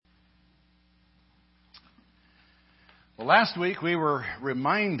Well, last week we were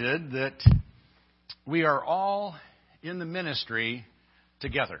reminded that we are all in the ministry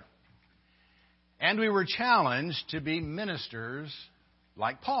together. And we were challenged to be ministers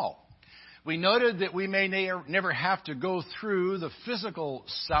like Paul. We noted that we may never have to go through the physical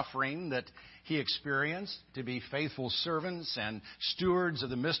suffering that he experienced to be faithful servants and stewards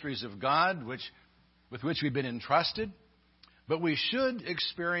of the mysteries of God with which we've been entrusted. But we should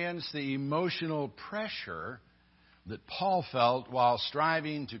experience the emotional pressure that Paul felt while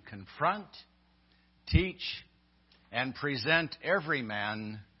striving to confront, teach, and present every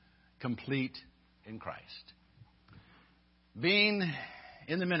man complete in Christ. Being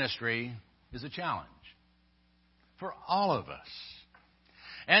in the ministry is a challenge for all of us.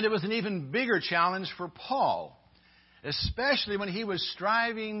 And it was an even bigger challenge for Paul, especially when he was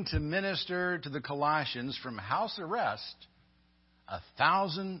striving to minister to the Colossians from house arrest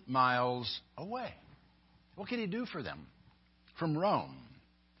 1,000 miles away. What could he do for them from Rome?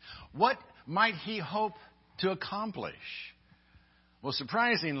 What might he hope to accomplish? Well,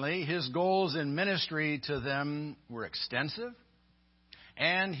 surprisingly, his goals in ministry to them were extensive,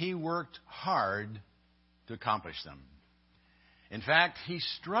 and he worked hard to accomplish them. In fact, he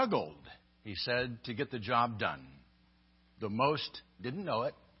struggled, he said, to get the job done. The most didn't know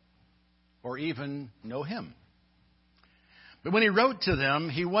it or even know him. But when he wrote to them,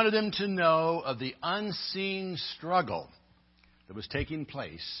 he wanted them to know of the unseen struggle that was taking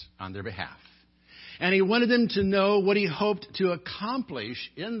place on their behalf. And he wanted them to know what he hoped to accomplish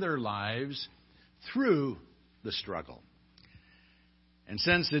in their lives through the struggle. And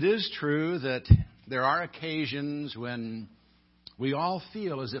since it is true that there are occasions when we all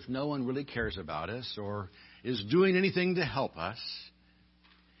feel as if no one really cares about us or is doing anything to help us,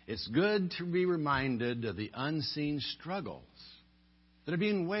 it's good to be reminded of the unseen struggles that are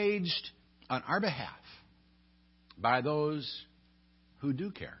being waged on our behalf by those who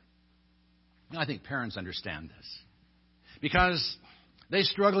do care. And I think parents understand this because they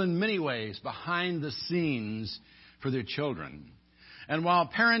struggle in many ways behind the scenes for their children. And while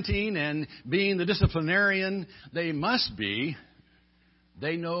parenting and being the disciplinarian they must be,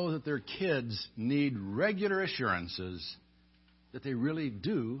 they know that their kids need regular assurances that they really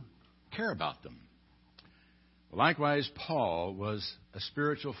do care about them. Likewise, Paul was a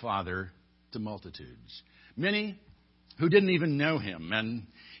spiritual father to multitudes, many who didn't even know him, and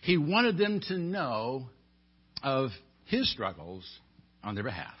he wanted them to know of his struggles on their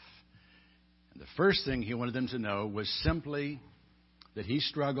behalf. And the first thing he wanted them to know was simply that he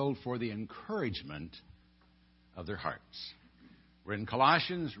struggled for the encouragement of their hearts. We're in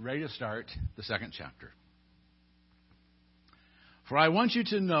Colossians, ready to start the second chapter. For I want you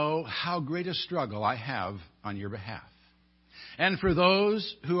to know how great a struggle I have on your behalf, and for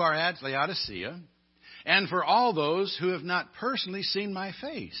those who are at Laodicea, and for all those who have not personally seen my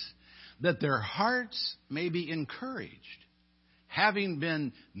face, that their hearts may be encouraged, having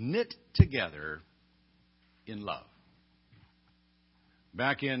been knit together in love.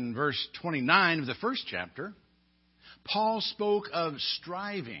 Back in verse 29 of the first chapter, Paul spoke of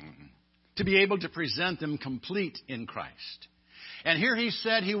striving to be able to present them complete in Christ. And here he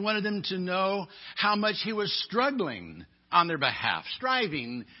said he wanted them to know how much he was struggling on their behalf,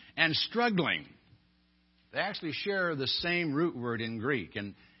 striving and struggling. They actually share the same root word in Greek,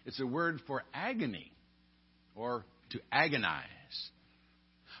 and it's a word for agony or to agonize.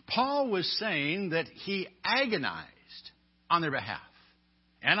 Paul was saying that he agonized on their behalf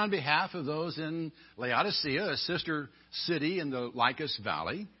and on behalf of those in Laodicea, a sister city in the Lycus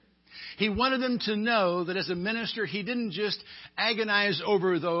Valley. He wanted them to know that as a minister, he didn't just agonize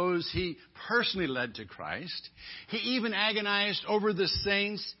over those he personally led to Christ. He even agonized over the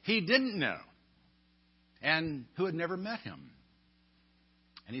saints he didn't know and who had never met him.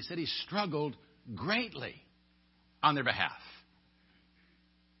 And he said he struggled greatly on their behalf.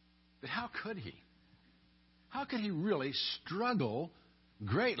 But how could he? How could he really struggle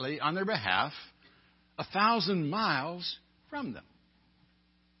greatly on their behalf 1,000 miles from them?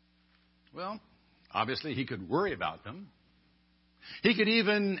 Well, obviously he could worry about them. He could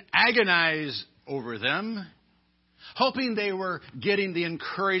even agonize over them, hoping they were getting the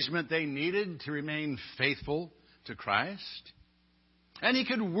encouragement they needed to remain faithful to Christ. And he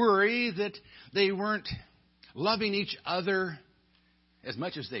could worry that they weren't loving each other as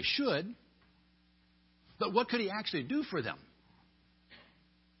much as they should. But what could he actually do for them?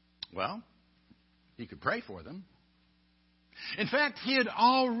 Well, he could pray for them. In fact, he had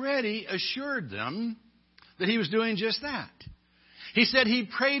already assured them that he was doing just that. He said he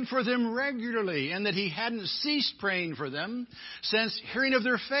prayed for them regularly and that he hadn't ceased praying for them since hearing of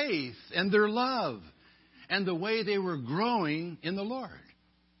their faith and their love and the way they were growing in the Lord.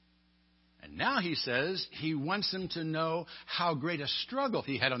 And now he says he wants them to know how great a struggle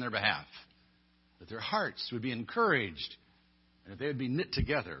he had on their behalf, that their hearts would be encouraged, and that they would be knit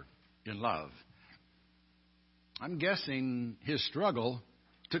together in love. I'm guessing his struggle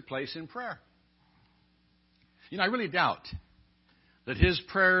took place in prayer. I really doubt that his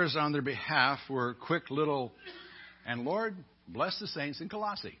prayers on their behalf were quick little, and Lord, bless the saints in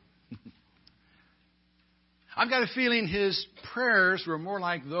Colossae. I've got a feeling his prayers were more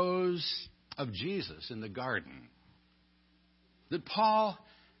like those of Jesus in the garden. That Paul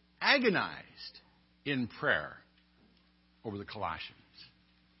agonized in prayer over the Colossians.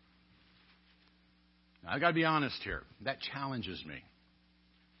 Now, I've got to be honest here. That challenges me.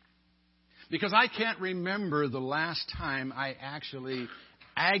 Because I can't remember the last time I actually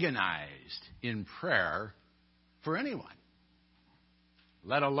agonized in prayer for anyone,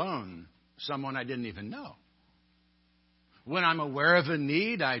 let alone someone I didn't even know. When I'm aware of a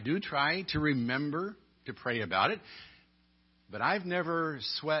need, I do try to remember to pray about it, but I've never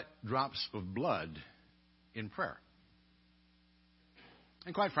sweat drops of blood in prayer.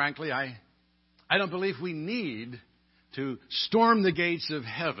 And quite frankly, I don't believe we need to storm the gates of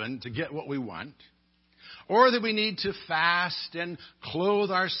heaven to get what we want, or that we need to fast and clothe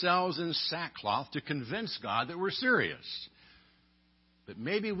ourselves in sackcloth to convince God that we're serious. But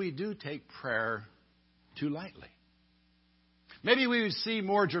maybe we do take prayer too lightly. Maybe we would see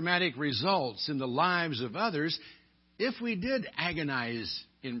more dramatic results in the lives of others if we did agonize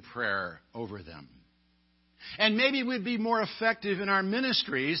in prayer over them. And maybe we'd be more effective in our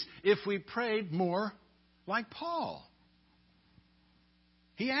ministries if we prayed more like Paul.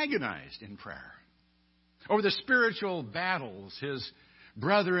 He agonized in prayer over the spiritual battles his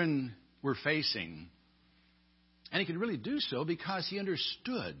brethren were facing. And he could really do so because he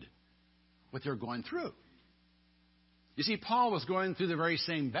understood what they're going through. You see, Paul was going through the very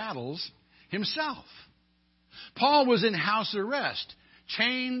same battles himself. Paul was in house arrest,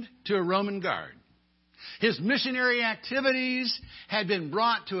 chained to a Roman guard. His missionary activities had been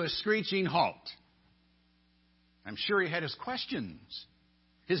brought to a screeching halt. I'm sure he had his questions,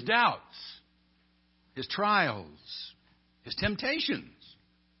 his doubts, his trials, his temptations.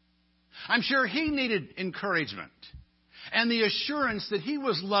 I'm sure he needed encouragement and the assurance that he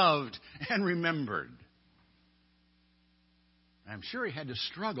was loved and remembered. I'm sure he had to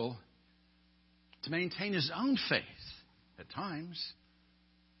struggle to maintain his own faith at times.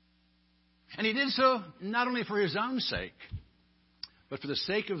 And he did so not only for his own sake, but for the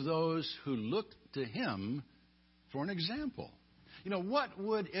sake of those who looked to him for an example. What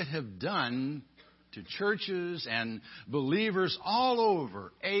would it have done to churches and believers all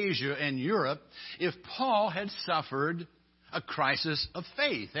over Asia and Europe if Paul had suffered a crisis of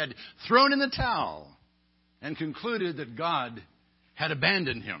faith, had thrown in the towel, and concluded that God had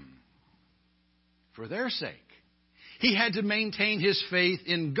abandoned him? For their sake, he had to maintain his faith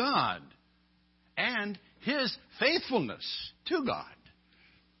in God and his faithfulness to God.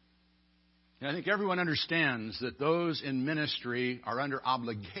 And I think everyone understands that those in ministry are under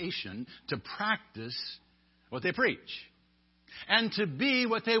obligation to practice what they preach and to be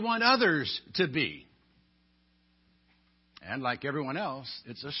what they want others to be. And like everyone else,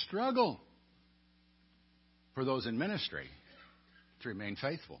 it's a struggle for those in ministry to remain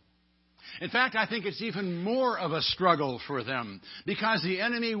faithful. In fact, I think it's even more of a struggle for them because the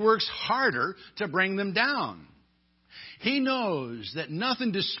enemy works harder to bring them down. He knows that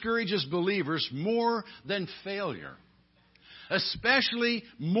nothing discourages believers more than failure, especially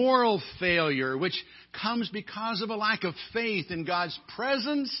moral failure, which comes because of a lack of faith in God's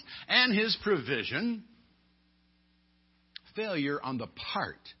presence and His provision. Failure on the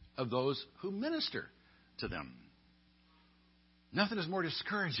part of those who minister to them. Nothing is more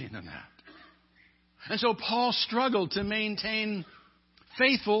discouraging than that. And so Paul struggled to maintain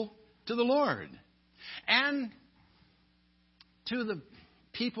faithful to the Lord and to the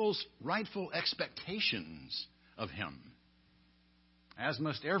people's rightful expectations of him. As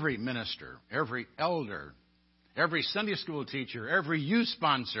must every minister, every elder, every Sunday school teacher, every youth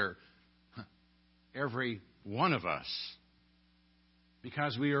sponsor, every one of us.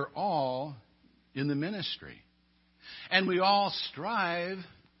 Because we are all in the ministry. And we all strive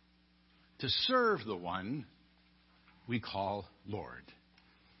to serve the one we call Lord.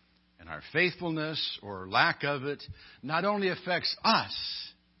 And our faithfulness or lack of it not only affects us,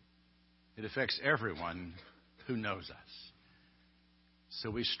 it affects everyone who knows us. So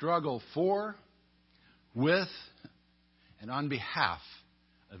we struggle for, with, and on behalf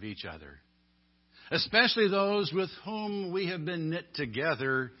of each other. Especially those with whom we have been knit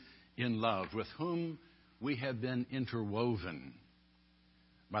together in love, with whom we have been interwoven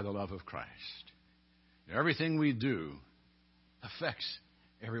by the love of Christ. Everything we do affects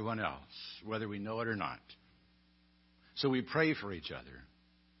everyone else, whether we know it or not. So we pray for each other.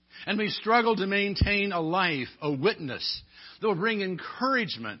 And we struggle to maintain a life, a witness, that will bring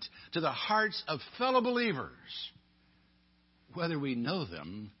encouragement to the hearts of fellow believers, whether we know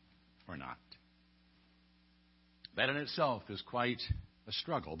them or not. That in itself is quite a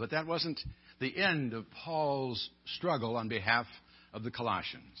struggle. But that wasn't the end of Paul's struggle on behalf of the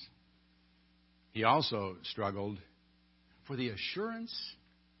Colossians. He also struggled for the assurance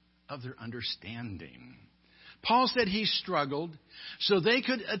of their understanding. Paul said he struggled so they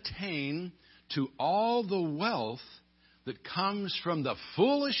could attain to all the wealth that comes from the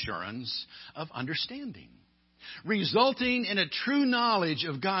full assurance of understanding, resulting in a true knowledge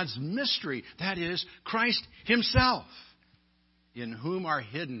of God's mystery, that is, Christ Himself, in whom are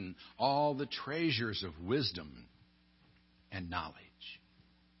hidden all the treasures of wisdom and knowledge.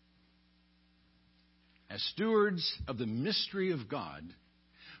 As stewards of the mystery of God,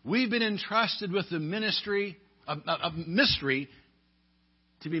 we've been entrusted with the ministry of mystery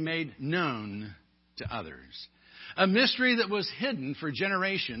to be made known to others. A mystery that was hidden for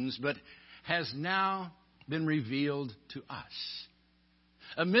generations, but has now been revealed to us.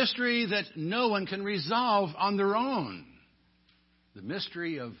 A mystery that no one can resolve on their own. The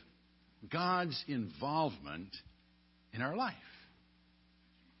mystery of God's involvement in our life.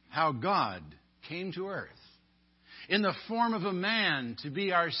 How God came to earth in the form of a man to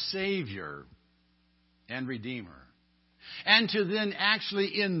be our Savior and Redeemer. And to then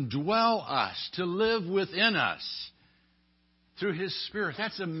actually indwell us, to live within us through His Spirit.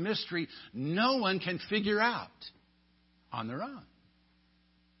 That's a mystery no one can figure out on their own.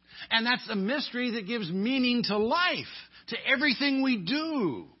 And that's a mystery that gives meaning to life, to everything we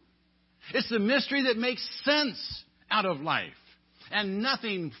do. It's the mystery that makes sense out of life. And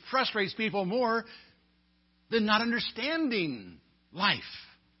nothing frustrates people more than not understanding life.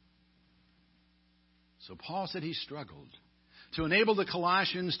 So Paul said he struggled to enable the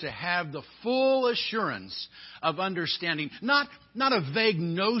Colossians to have the full assurance of understanding. Not a vague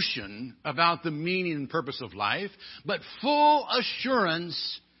notion about the meaning and purpose of life, but full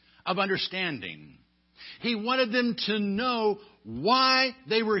assurance of understanding. He wanted them to know why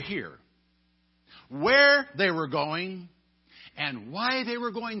they were here, where they were going, and why they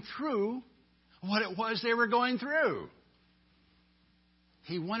were going through what it was they were going through.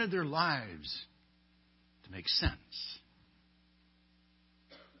 He wanted their lives to make sense.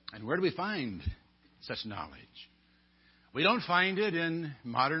 And where do we find such knowledge? We don't find it in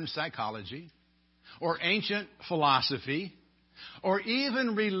modern psychology or ancient philosophy or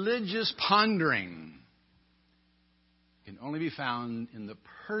even religious pondering. It can only be found in the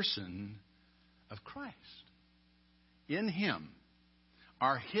person of Christ. In Him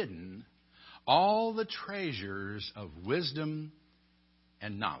are hidden all the treasures of wisdom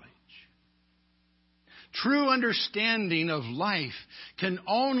and knowledge. True understanding of life can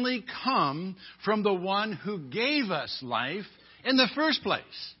only come from the one who gave us life in the first place,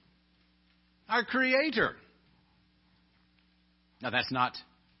 our Creator. Now, that's not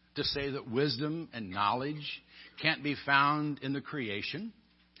to say that wisdom and knowledge can't be found in the creation,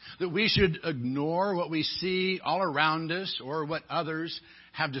 that we should ignore what we see all around us or what others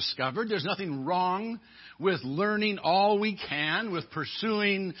have discovered. There's nothing wrong with learning all we can, with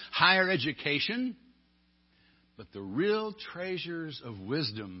pursuing higher education. But the real treasures of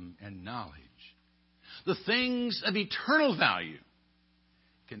wisdom and knowledge, the things of eternal value,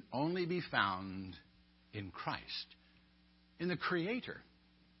 can only be found in Christ, in the Creator.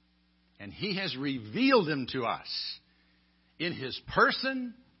 And He has revealed them to us in His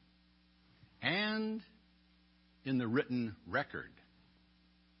person and in the written record.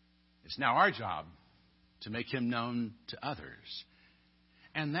 It's now our job to make Him known to others.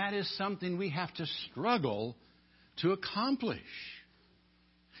 And that is something we have to struggle to accomplish.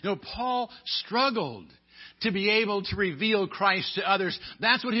 You know, Paul struggled to be able to reveal Christ to others.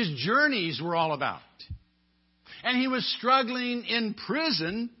 That's what his journeys were all about. And he was struggling in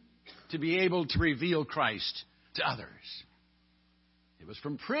prison to be able to reveal Christ to others. It was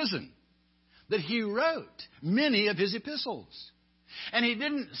from prison that he wrote many of his epistles. And he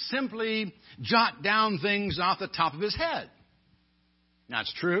didn't simply jot down things off the top of his head.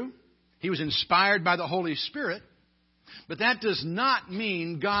 That's true. He was inspired by the Holy Spirit. But that does not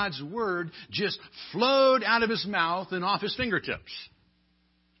mean God's Word just flowed out of his mouth and off his fingertips.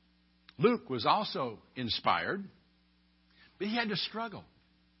 Luke was also inspired, but he had to struggle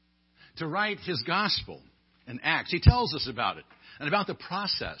to write his Gospel in Acts. He tells us about it and about the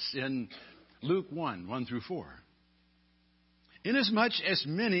process in Luke 1, 1 through 4. Inasmuch as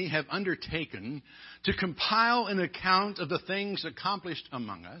many have undertaken to compile an account of the things accomplished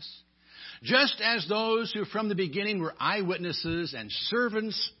among us, just as those who from the beginning were eyewitnesses and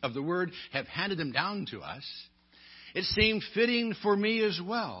servants of the word have handed them down to us, it seemed fitting for me as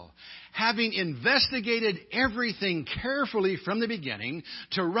well, having investigated everything carefully from the beginning,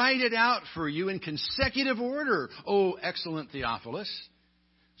 to write it out for you in consecutive order, O excellent Theophilus,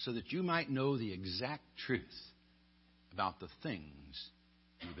 so that you might know the exact truth about the things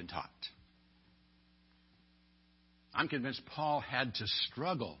you've been taught. I'm convinced Paul had to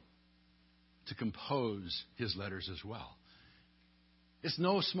struggle to compose his letters as well. It's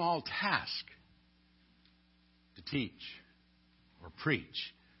no small task to teach or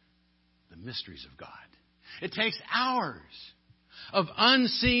preach the mysteries of God. It takes hours of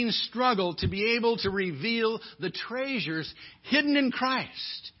unseen struggle to be able to reveal the treasures hidden in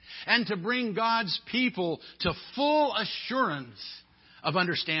Christ and to bring God's people to full assurance of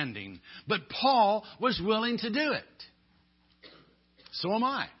understanding. But Paul was willing to do it. So am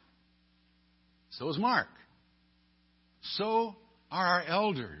I. So is Mark. So are our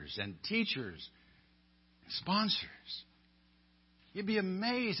elders and teachers and sponsors. You'd be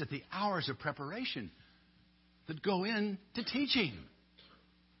amazed at the hours of preparation that go into teaching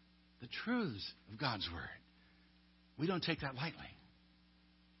the truths of God's Word. We don't take that lightly.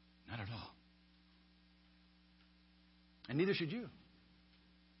 Not at all. And neither should you.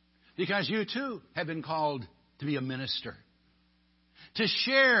 Because you too have been called to be a minister. To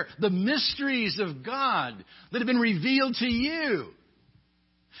share the mysteries of God that have been revealed to you.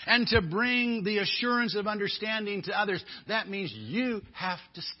 And to bring the assurance of understanding to others. That means you have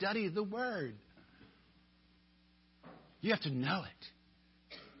to study the Word. You have to know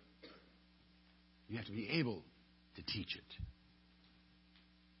it. You have to be able to teach it.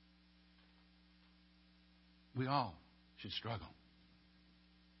 We all should struggle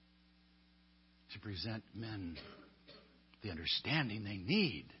to present men the understanding they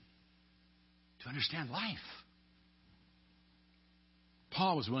need to understand life.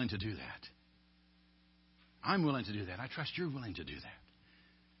 Paul was willing to do that. I'm willing to do that. I trust you're willing to do that.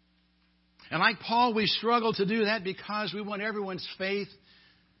 And like Paul, we struggle to do that because we want everyone's faith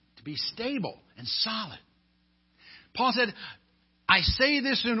to be stable and solid. Paul said, I say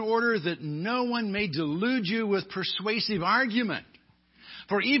this in order that no one may delude you with persuasive argument.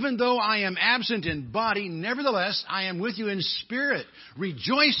 For even though I am absent in body, nevertheless I am with you in spirit,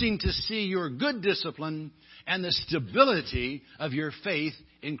 rejoicing to see your good discipline and the stability of your faith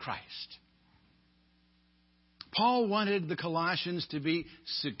in Christ. Paul wanted the Colossians to be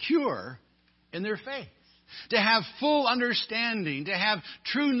secure in their faith, to have full understanding, to have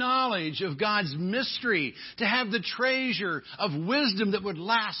true knowledge of God's mystery, to have the treasure of wisdom that would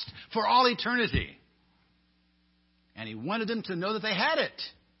last for all eternity. And he wanted them to know that they had it,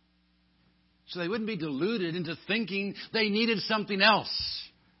 so they wouldn't be deluded into thinking they needed something else.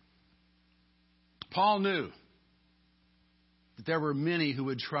 Paul knew that there were many who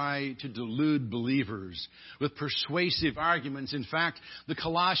would try to delude believers with persuasive arguments. In fact, the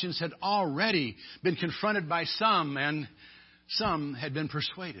Colossians had already been confronted by some, and some had been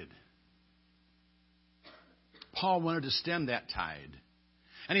persuaded. Paul wanted to stem that tide.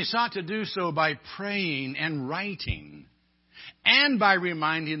 And he sought to do so by praying and writing, and by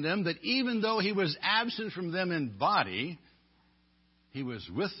reminding them that even though he was absent from them in body, he was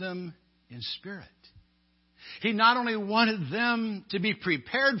with them in spirit. He not only wanted them to be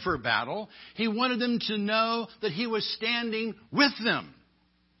prepared for battle, he wanted them to know that he was standing with them.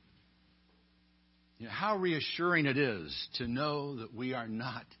 You know, how reassuring it is to know that we are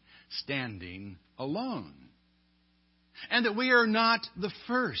not standing alone. And that we are not the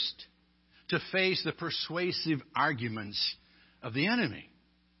first to face the persuasive arguments of the enemy.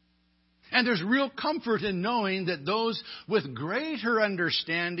 And there's real comfort in knowing that those with greater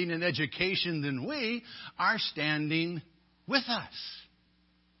understanding and education than we are standing with us.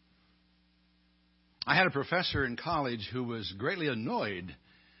 I had a professor in college who was greatly annoyed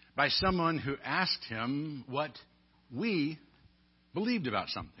by someone who asked him what we believed about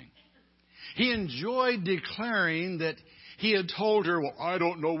something. He enjoyed declaring that he had told her, well, I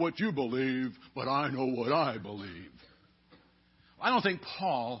don't know what you believe, but I know what I believe. I don't think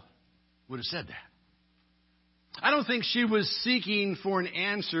Paul would have said that. I don't think she was seeking for an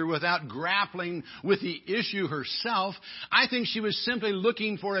answer without grappling with the issue herself. I think she was simply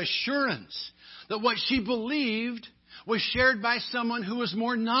looking for assurance that what she believed was shared by someone who was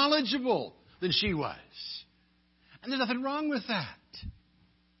more knowledgeable than she was. And there's nothing wrong with that.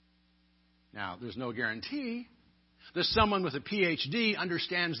 Now, there's no guarantee, that someone with a PhD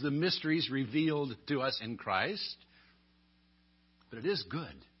understands the mysteries revealed to us in Christ. But it is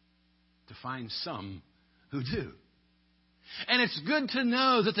good to find some who do. And it's good to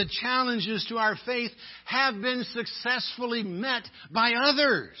know that the challenges to our faith have been successfully met by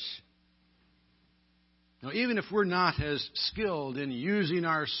others. Now, even if we're not as skilled in using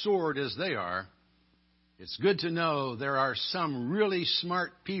our sword as they are, it's good to know there are some really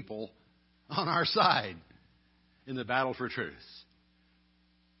smart people on our side in the battle for truth.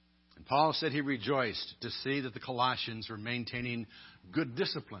 And Paul said he rejoiced to see that the Colossians were maintaining good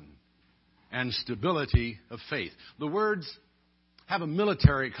discipline and stability of faith. The words have a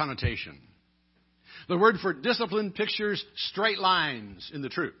military connotation. The word for discipline pictures straight lines in the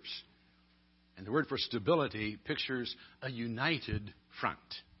troops. And the word for stability pictures a united front.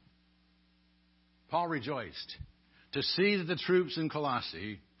 Paul rejoiced to see that the troops in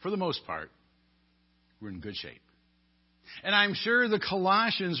Colossae, for the most part, were in good shape. And I'm sure the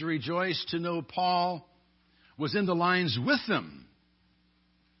Colossians rejoiced to know Paul was in the lines with them,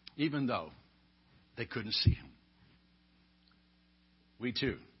 even though they couldn't see him. We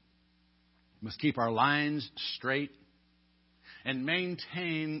too must keep our lines straight and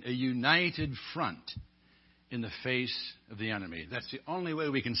maintain a united front in the face of the enemy. That's the only way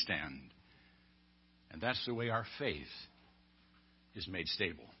we can stand. And that's the way our faith is made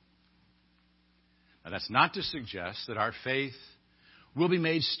stable. Now, that's not to suggest that our faith will be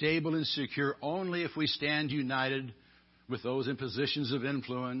made stable and secure only if we stand united with those in positions of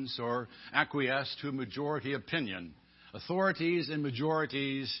influence or acquiesce to a majority opinion. Authorities and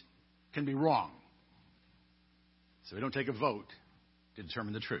majorities can be wrong. So we don't take a vote to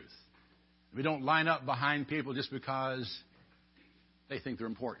determine the truth. We don't line up behind people just because they think they're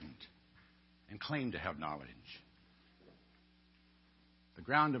important and claim to have knowledge. The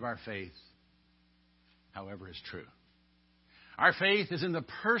ground of our faith, however, is true. Our faith is in the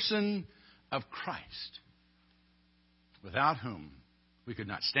person of Christ, without whom we could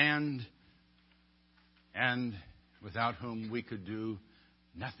not stand and without whom we could do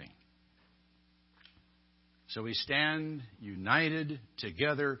nothing. So we stand united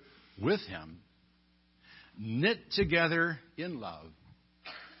together with Him, knit together in love,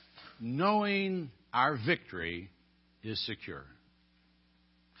 knowing our victory is secure.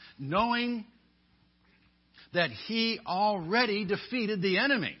 Knowing that He already defeated the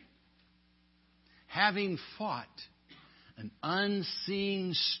enemy, having fought an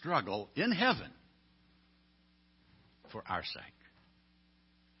unseen struggle in heaven for our sake.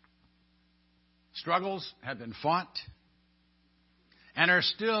 Struggles have been fought and are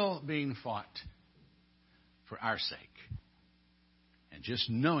still being fought for our sake. And just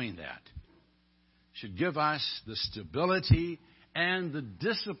knowing that should give us the stability and the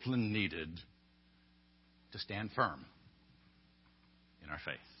discipline needed to stand firm in our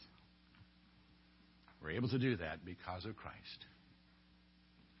faith. We're able to do that because of Christ,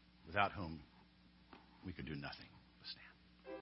 without whom we could do nothing.